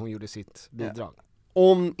innan hon gjorde sitt bidrag.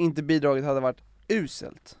 Om inte bidraget hade varit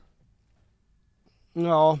uselt.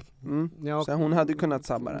 Ja. Så hon hade kunnat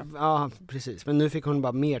sabba det. Ja, precis. Men nu fick hon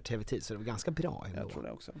bara mer tv-tid, så det var ganska bra ändå. Jag tror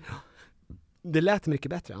det också. Det lät mycket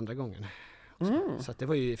bättre andra gången. Så att det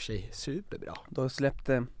var ju i och för sig superbra. Då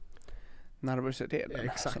släppte nervositeten.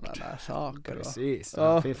 Exakt. Sådana där saker. Precis.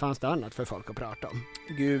 Ja. Det fanns det annat för folk att prata om.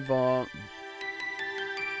 Gud vad...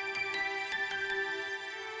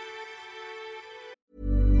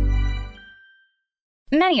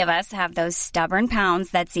 Many of us have those stubborn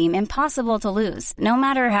pounds that seem impossible to lose, no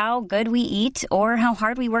matter how good we eat or how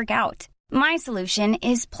hard we work out. My solution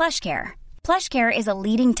is PlushCare. PlushCare is a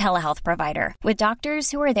leading telehealth provider with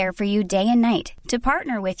doctors who are there for you day and night to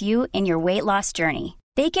partner with you in your weight loss journey.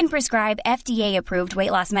 They can prescribe FDA-approved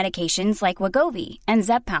weight loss medications like Wegovy and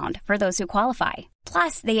Zepbound for those who qualify.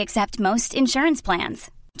 Plus, they accept most insurance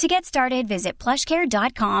plans. To get started, visit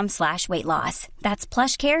plushcare.com/weightloss. That's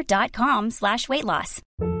plushcare.com/weightloss.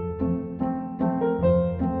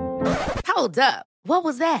 Hold up. What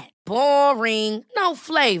was that? Boring. No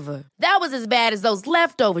flavor. That was as bad as those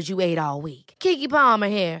leftovers you ate all week. Keke Palmer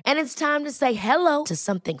here, and it's time to say hello to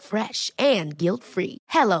something fresh and guilt-free.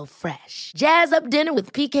 Hello Fresh. Jazz up dinner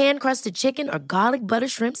with pecan-crusted chicken or garlic butter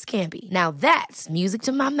shrimp scampi. Now that's music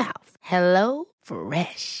to my mouth. Hello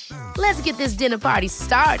Fresh. Let's get this dinner party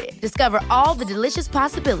started. Discover all the delicious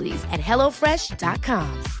possibilities at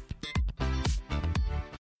hellofresh.com.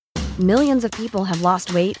 Millions of people have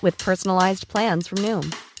lost weight with personalized plans from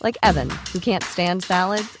Noom. Like Evan, who can't stand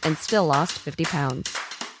salads and still lost 50 pounds.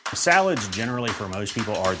 Salads generally for most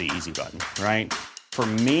people are the easy button, right? For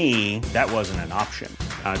me, that wasn't an option.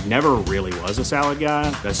 I never really was a salad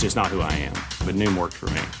guy. That's just not who I am. But Noom worked for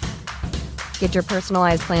me. Get your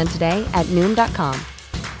personalized plan today at Noom.com.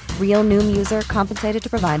 Real Noom user compensated to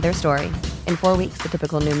provide their story. In 4 weeks, the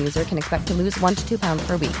typical Noom user can expect to lose 1 to 2 pounds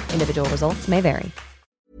per week. Individual results may vary.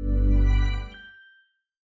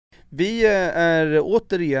 Vi är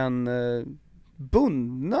återigen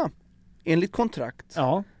bundna enligt kontrakt.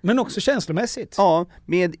 Ja, men också känslomässigt. Ja,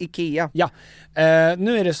 med IKEA. Ja,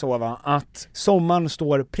 nu är det så va, att sommaren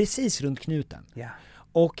står precis runt knuten. Ja.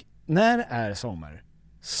 Och när är sommar?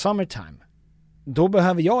 Summertime. Då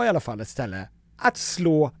behöver jag i alla fall ett ställe att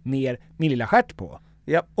slå ner min lilla stjärt på.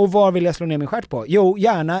 Ja. Och var vill jag slå ner min stjärt på? Jo,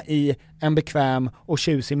 gärna i en bekväm och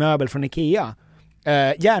tjusig möbel från IKEA.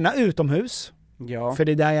 Gärna utomhus. Ja. För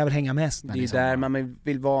det är där jag vill hänga mest. Det är där man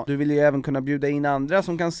vill vara. Du vill ju även kunna bjuda in andra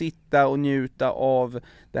som kan sitta och njuta av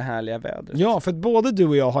det härliga vädret. Ja, för att både du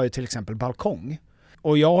och jag har ju till exempel balkong.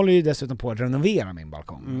 Och jag håller ju dessutom på att renovera min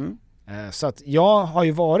balkong. Så att jag har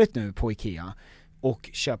ju varit nu på IKEA och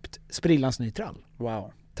köpt sprillans ny trall.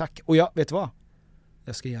 Wow. Tack. Och vet du vad?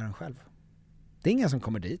 Jag ska göra den själv. Det är ingen som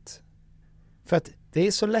kommer dit. För att det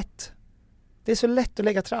är så lätt. Det är så lätt att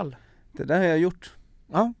lägga trall. Det där har jag gjort.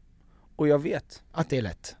 Ja. Och jag vet att det är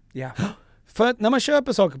lätt. Ja. För att när man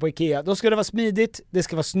köper saker på IKEA, då ska det vara smidigt, det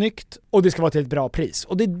ska vara snyggt och det ska vara till ett bra pris.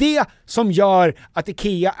 Och det är det som gör att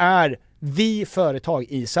IKEA är vi företag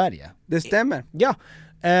i Sverige. Det stämmer. Ja.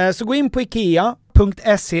 Så gå in på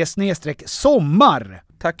ikea.se/sommar.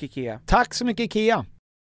 Tack IKEA. Tack så mycket IKEA.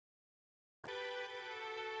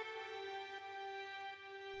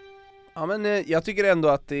 Ja, men jag tycker ändå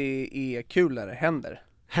att det är kul när det händer.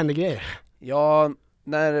 Händer grejer? Ja,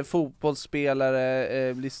 när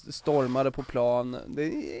fotbollsspelare blir stormade på plan. Det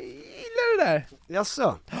gillar det där.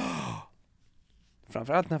 Jaså?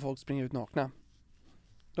 Framförallt när folk springer ut nakna.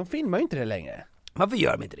 De filmar ju inte det längre. Varför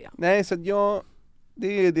gör de inte det? Nej, så att det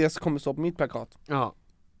är det som kommer stå på mitt plakat. Ja.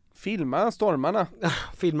 Filma stormarna.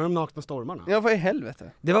 Filma de nakna stormarna. Ja, vad i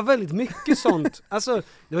helvete. Det var väldigt mycket sånt. Alltså,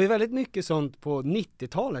 det var ju väldigt mycket sånt på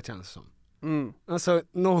 90-talet känns det som. Alltså,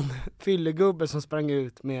 någon fyllegubbe som sprang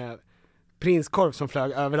ut med prinskorv som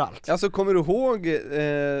flög överallt. Alltså, kommer du ihåg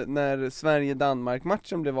när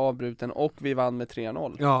Sverige-Danmark-matchen blev avbruten och vi vann med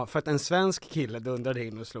 3-0? Ja, för att en svensk kille dundrade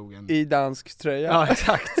in och slog en... I dansk tröja. Ja,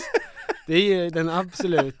 exakt. Det är ju den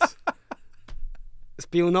absolut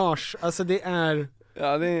spionage. Alltså det är...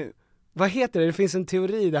 Ja, det... Vad heter det? Det finns en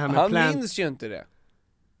teori det här med Han minns ju inte det.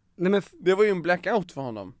 Nej, men... Det var ju en blackout för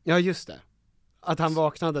honom. Ja, just det. Att han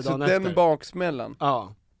vaknade dagen efter. Så den baksmällan.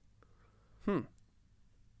 Ja.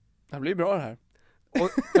 Det blir bra det här. Och,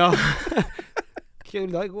 ja.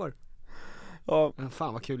 Kul dag igår. Ja.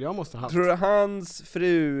 Fan vad kul jag måste ha haft. Tror du hans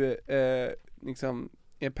fru liksom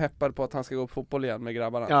är peppad på att han ska gå på fotboll igen med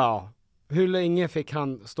grabbarna? Ja. Hur länge fick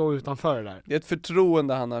han stå utanför det där? Det är ett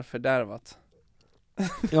förtroende han har fördärvat.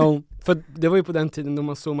 Ja, för det var ju på den tiden då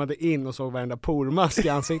man zoomade in och såg varenda pormask i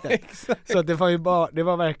ansiktet. Så att det var ju bara, det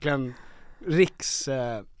var verkligen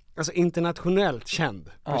alltså internationellt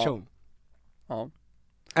känd person. Ja.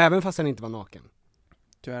 Även fast han inte var naken.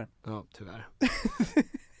 Tyvärr. Ja, tyvärr.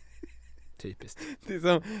 Typiskt. Det är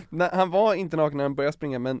som, han var inte naken när han började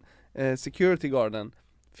springa, men security guarden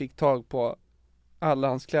fick tag på alla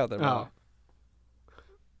hans kläder. Ja.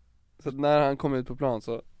 Så att när han kom ut på plan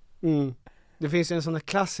så... Det finns ju en sån här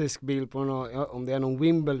klassisk bild på om det är någon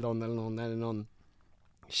Wimbledon eller någon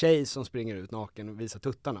tjej som springer ut naken och visar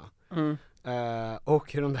tuttarna.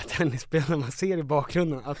 Och hur de där tennisspelarna man ser i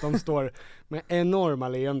bakgrunden, att de står med enorma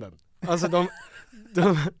leenden. Alltså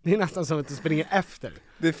det är nästan som att de springer efter.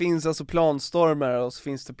 Det finns alltså planstormare och så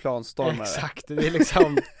finns det planstormare. Exakt, det är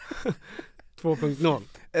liksom 2.0.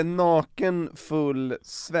 En naken full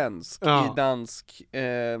svensk i dansk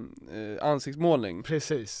ansiktsmålning.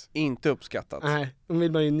 Precis. Inte uppskattat. Nej, de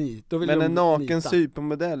vill man ju Men en naken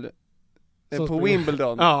supermodell på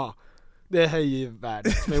Wimbledon. Ja, det höjer ju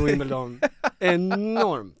värdet med Wimbledon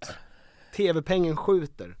enormt. TV-pengen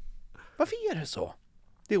skjuter. Varför är det så?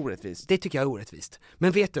 Det är orättvist. Det tycker jag är orättvist.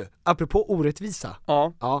 Men vet du, apropå orättvisa.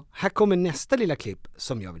 Ja, här kommer nästa lilla klipp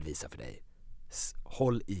som jag vill visa för dig.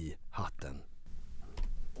 Håll i hatten.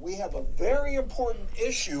 We have a very important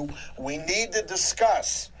issue we need to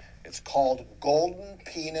discuss. It's called golden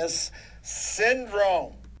penis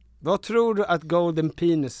syndrome. Vad tror du att golden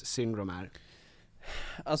penis syndrome är?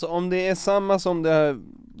 Alltså om det är samma som det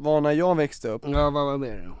var när jag växte upp. Ja, vad var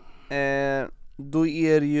det då? Då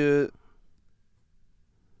är det ju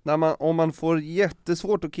om man får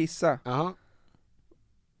jättesvårt att kissa. Aha.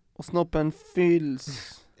 Och snoppen fylls.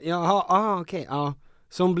 Jaha, okej. Ja.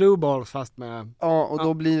 Som blue balls fast med... Ja, och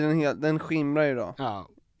då blir den skimrar ju då. Ja,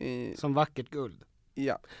 som vackert guld.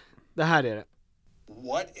 Ja. Det här är det.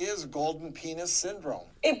 What is golden penis syndrome?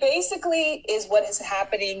 It basically is what is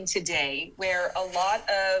happening today, where a lot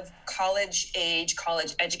of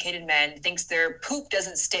college-educated men thinks their poop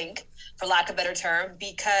doesn't stink, for lack of a better term,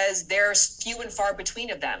 because there's few and far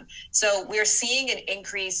between of them. So we're seeing an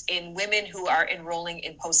increase in women who are enrolling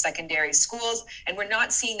in post-secondary schools, and we're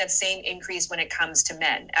not seeing that same increase when it comes to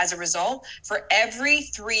men. As a result, for every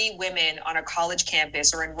 3 women on a college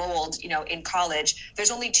campus or enrolled, in college,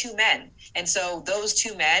 there's only 2 men. And so those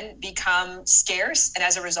 2 men become scarce, and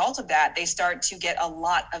as a result of that, they start to get a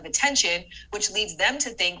lot of attention, which leads them to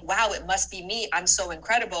think, wow, it must be me. I'm so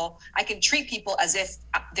incredible. I can treat people as if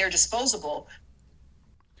they're disposable.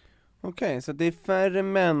 Okej, så det är färre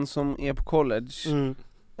män som är på college.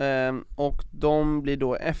 Och de blir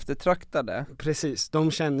då eftertraktade. Precis,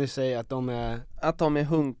 de känner sig att de är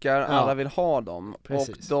hunkar, alla vill ha dem.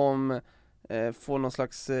 Precis. Och de får någon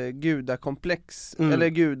slags gudakomplex.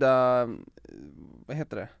 Eller vad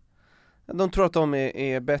heter det? De tror att de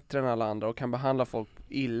är bättre än alla andra och kan behandla folk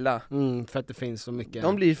illa. För att det finns så mycket.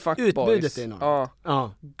 De blir fuckboys. Utbudet är enormt.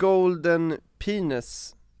 Ja. Golden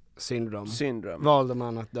penis syndrome. Valde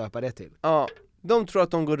man att döpa det till. Ja, de tror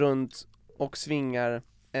att de går runt och svingar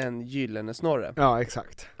en gyllene snorre. Ja,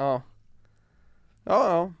 exakt. Ja.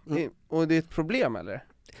 Och det är ett problem, eller?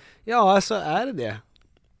 Ja, alltså är det.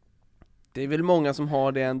 Det är väl många som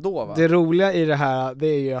har det ändå, va? Det roliga i det här, det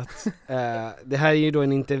är ju att det här är ju då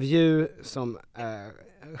en intervju som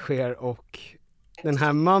sker, och den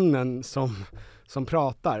här mannen som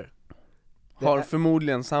pratar har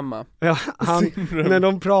förmodligen samma. Ja, när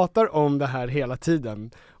de pratar om det här hela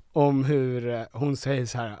tiden, om hur hon säger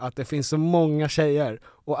så här att det finns så många tjejer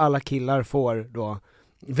och alla killar får då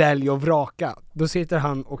välja och vraka. Då sitter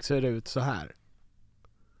han och ser ut så här.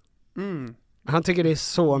 Han tycker det är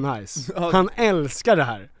så nice. Han älskar det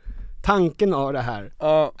här. Tanken av det här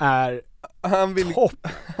är topp.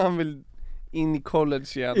 Han vill in i college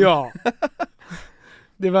igen. Ja.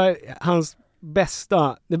 Det var hans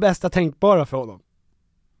det bästa tänkbara för honom.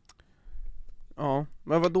 Ja,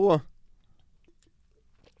 men vadå?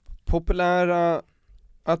 Populära,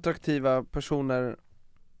 attraktiva personer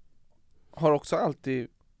har också alltid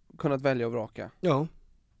kunnat välja och vraka. Ja.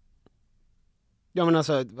 Ja men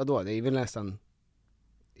alltså, vadå? Det är väl nästan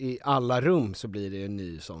i alla rum så blir det en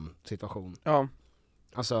ny sån situation. Ja.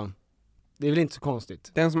 Alltså, det är väl inte så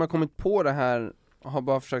konstigt. Den som har kommit på det här har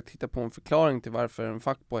bara försökt hitta på en förklaring till varför en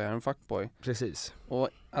fuckboy är en fuckboy. Precis. Och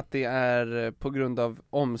att det är på grund av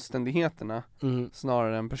omständigheterna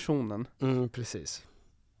snarare än personen. Precis.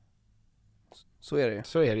 Så är det ju.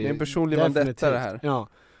 Så är det ju. Det är en personlig vendetta det här. Ja.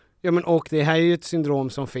 Ja men och det här är ju ett syndrom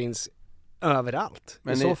som finns överallt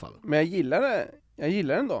i så fall. Men jag gillar det. Jag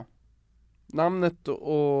gillar den då. Namnet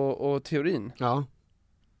och teorin. Ja.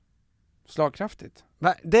 Slagkraftigt.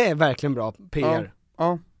 Det är verkligen bra PR.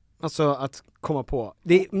 Ja. Alltså att komma på.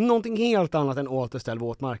 Det är någonting helt annat än återställ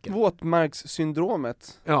våtmarken.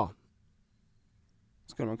 Våtmarkssyndromet. Ja.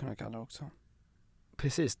 Skulle man kunna kalla det också.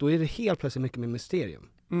 Precis, då är det helt plötsligt mycket mer mysterium.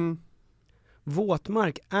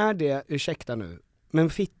 Våtmark, är det, ursäkta nu, men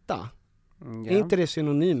fitta? Är inte det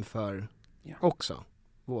synonym för också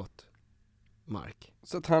våtmark?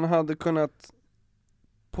 Så att han hade kunnat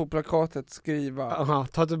på plakatet skriva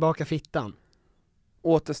ta tillbaka fittan.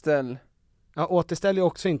 Återställ. Ja, återställ är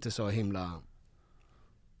också inte så himla.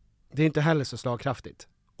 Det är inte heller så slagkraftigt.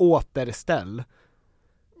 Återställ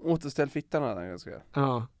fittan hade han ganska.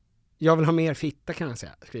 Ja. Jag vill ha mer fitta kan jag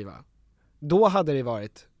säga, skriva. Då hade det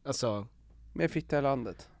varit, alltså mer fitta i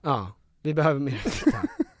landet. Ja, vi behöver mer fitta.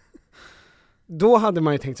 Då hade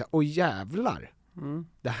man ju tänkt så här, åh jävlar.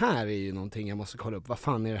 Det här är ju någonting jag måste kolla upp. Vad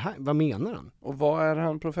fan är det här? Vad menar han? Och vad är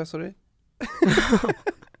han professor i?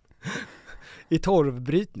 I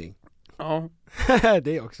torvbrytning. Ja.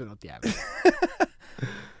 Det är också något jävligt.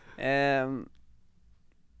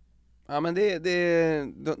 Ja men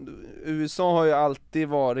USA har ju alltid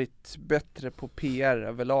varit bättre på PR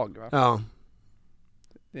överlag va? Ja.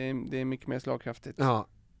 Det är mycket mer slagkraftigt. Ja.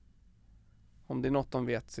 Om det är något de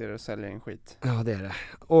vet så är det att sälja en skit. Ja det är det.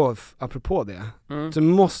 Och apropå det, så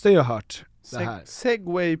måste jag ha hört det här.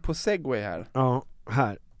 Segway på segway här. Ja,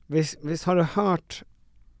 här. Visst har du hört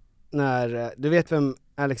när, du vet vem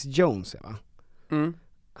Alex Jones är va?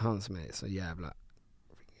 Han som är så jävla...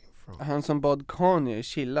 Han som bad Kanye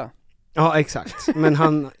chilla. Ja exakt, men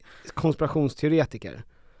han konspirationsteoretiker.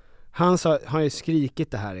 Han har ju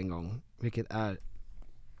skrikit det här en gång, vilket är,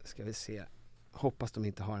 ska vi se, hoppas de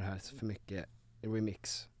inte har det här för mycket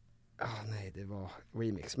remix. Nej, det var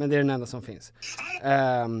remix, men det är den enda som finns.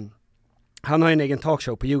 Han har en egen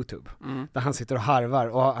talkshow på YouTube där han sitter och harvar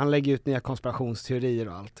och han lägger ut nya konspirationsteorier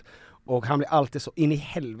och allt. Och han blir alltid så in i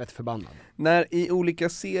helvete förbannad. När i olika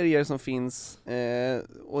serier som finns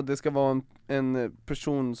och det ska vara en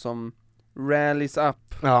person som rallies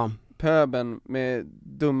up pöben med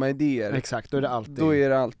dumma idéer. Exakt, då är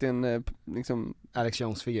det alltid en liksom Alex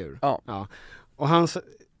Jones-figur. Ja. Och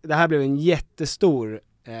det här blev en jättestor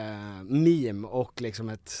meme och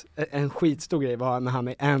liksom en skitstor grej var när han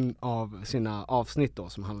i en av sina avsnitt då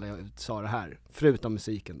som han sa det här, förutom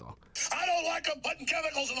musiken då.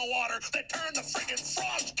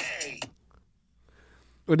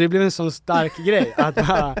 Och det blev en sån stark grej att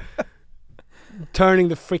bara turning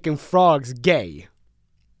the freaking frogs gay.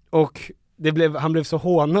 Och han blev så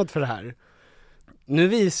hånad för det här. Nu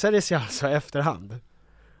visar det sig alltså efterhand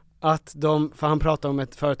att för han pratar om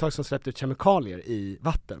ett företag som släppte ut kemikalier i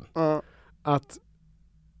vatten.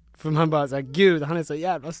 För man bara såhär, gud han är så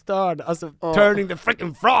jävla störd. Alltså turning the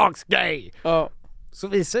freaking frogs gay. Så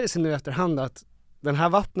visar det sig nu efterhand att den här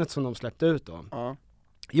vattnet som de släppte ut då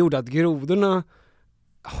gjorde att grodorna,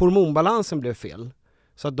 hormonbalansen blev fel.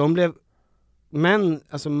 Så att de blev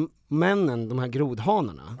männen, de här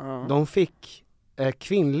grodhanarna, de fick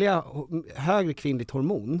högre kvinnligt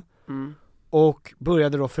hormon och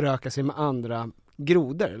började då föröka sig med andra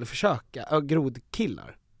grodor, eller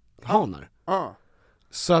grodkillar, hanar.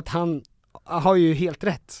 Så att han har ju helt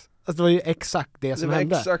rätt. Alltså det var ju exakt det som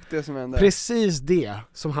hände. Exakt det som hände. Precis det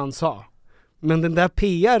som han sa. Men den där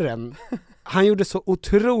PR:en, han gjorde så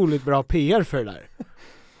otroligt bra PR för det där.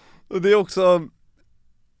 Och det är också,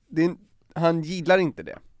 han gillar inte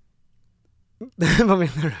det. Vad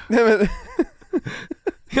menar du? Nej, men,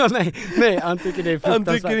 Ja, nej, han tycker det är fruktansvärt.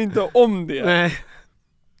 Han tycker inte om det. Nej.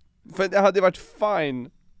 För det hade varit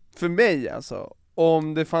fine för mig alltså,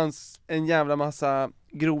 om det fanns en jävla massa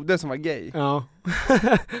grodor som var gay. Ja.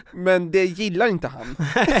 Men det gillar inte han.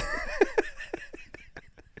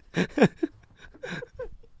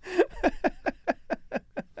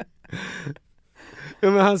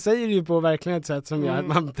 Ja, men han säger ju på verkligen ett sätt som gör att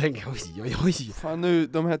man tänker oj. Fan nu,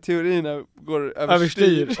 de här teorierna går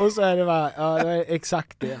överstyr. Och så är det bara, ja det är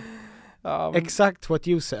exakt det. Ja, exakt what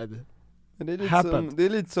you said. Men det är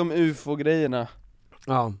lite som UFO-grejerna.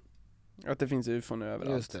 Ja. Att det finns UFO nu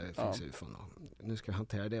överallt. Just det finns UFO nu. Nu ska jag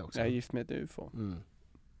hantera det också. Jag är gift med ett UFO.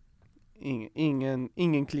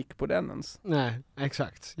 Ingen klick på den ens. Nej,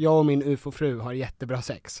 exakt. Jag och min UFO-fru har jättebra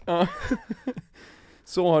sex. Ja.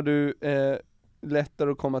 Så har du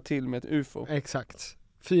lättare att komma till med ett UFO. Exakt.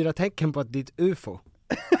 4 tecken på att ditt UFO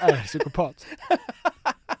är psykopat.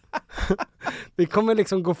 Det kommer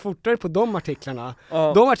liksom gå fortare på de artiklarna.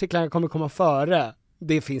 Ja. De artiklarna kommer komma före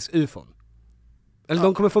det finns UFO. Eller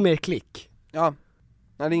de kommer få mer klick. Ja,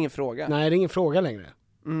 nej det är ingen fråga. Nej, det är ingen fråga längre.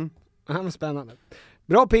 Ja, men spännande.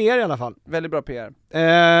 Bra PR i alla fall. Väldigt bra PR.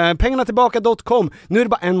 Pengarna tillbaka.com. Nu är det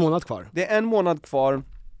bara 1 månad kvar. Det är 1 månad kvar.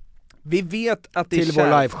 Vi vet att det är till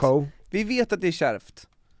kärvt. vår liveshow. Vi vet att det är kärvt.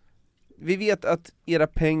 Vi vet att era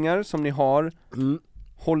pengar som ni har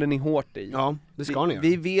håller ni hårt i. Ja, det ska ni göra.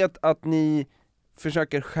 Vi vet att ni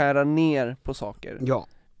försöker skära ner på saker. Ja.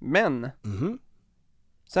 Men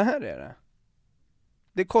så här är det.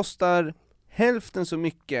 Det kostar hälften så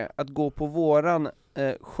mycket att gå på våran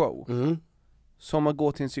show som att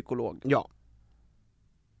gå till en psykolog. Ja.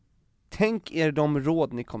 Tänk er de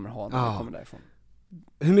råd ni kommer ha när ni kommer därifrån.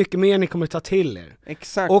 Hur mycket mer ni kommer ta till er.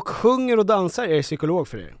 Exakt. Och sjunger och dansar är psykolog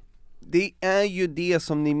för er. Det är ju det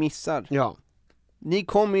som ni missar. Ja. Ni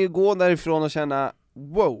kommer ju gå därifrån och känna,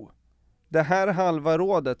 wow, det här halva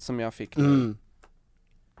rådet som jag fick nu.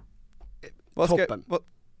 Vad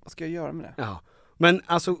ska jag göra med det? Ja. Men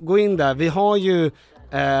alltså gå in där, vi har ju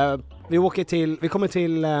vi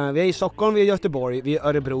är i Stockholm, vi är i Göteborg, vi är i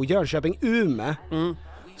Örebro, Jönköping, Umeå.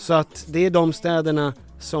 Så att det är de städerna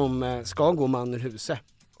som ska gå man ur huset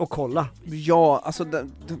och kolla. Ja, alltså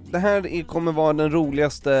det här kommer vara den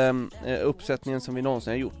roligaste uppsättningen som vi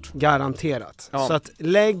någonsin har gjort. Garanterat. Ja. Så att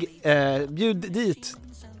bjud dit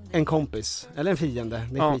en kompis eller en fiende,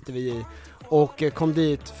 det skiter vi i. Och kom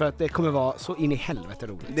dit för att det kommer vara så in i helvete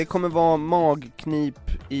roligt. Det kommer vara magknip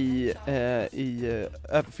i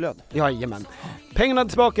överflöd. Jajamän. Pengarna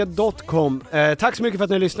tillbaka.com. Tack så mycket för att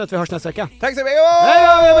ni har lyssnat. Vi hörs nästa vecka. Tack så mycket.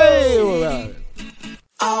 Hej då!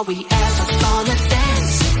 Are we ever gonna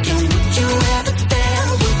dance? And would you ever dare?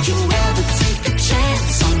 Would you ever take a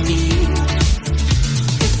chance on me?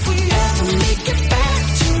 If we ever make it back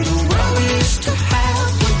to the world we used to have,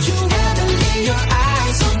 would you ever lay your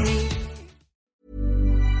eyes on me?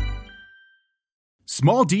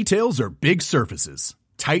 Small details are big surfaces.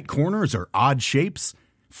 Tight corners are odd shapes.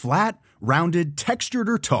 Flat, rounded, textured,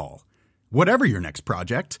 or tall. Whatever your next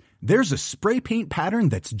project, there's a spray paint pattern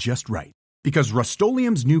that's just right. Because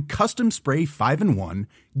Rust-Oleum's new Custom Spray 5-in-1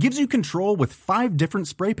 gives you control with 5 different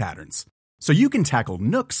spray patterns. So you can tackle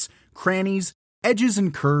nooks, crannies, edges,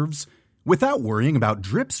 and curves without worrying about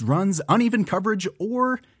drips, runs, uneven coverage,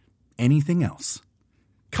 or anything else.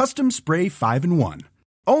 Custom Spray 5-in-1.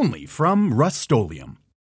 Only from Rust-Oleum.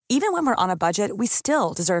 Even when we're on a budget, we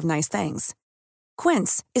still deserve nice things.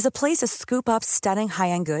 Quince is a place to scoop up stunning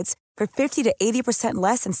high-end goods for 50 to 80%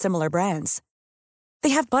 less than similar brands. They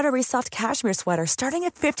have buttery soft cashmere sweaters starting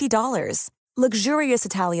at $50, luxurious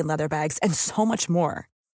Italian leather bags, and so much more.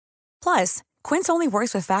 Plus, Quince only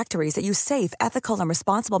works with factories that use safe, ethical, and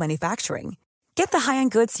responsible manufacturing. Get the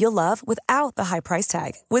high-end goods you'll love without the high price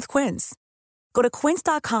tag with Quince. Go to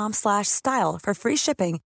quince.com/style for free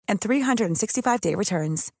shipping and 365-day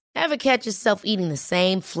returns. Ever catch yourself eating the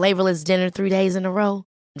same flavorless dinner 3 days in a row?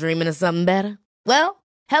 Dreaming of something better? Well,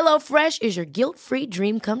 HelloFresh is your guilt-free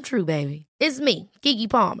dream come true, baby. It's me, Keke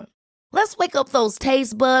Palmer. Let's wake up those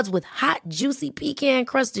taste buds with hot, juicy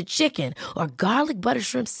pecan-crusted chicken or garlic butter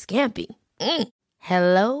shrimp scampi.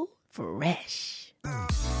 Hello Fresh.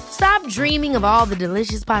 Stop dreaming of all the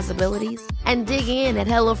delicious possibilities and dig in at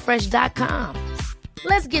HelloFresh.com.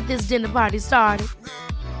 Let's get this dinner party started.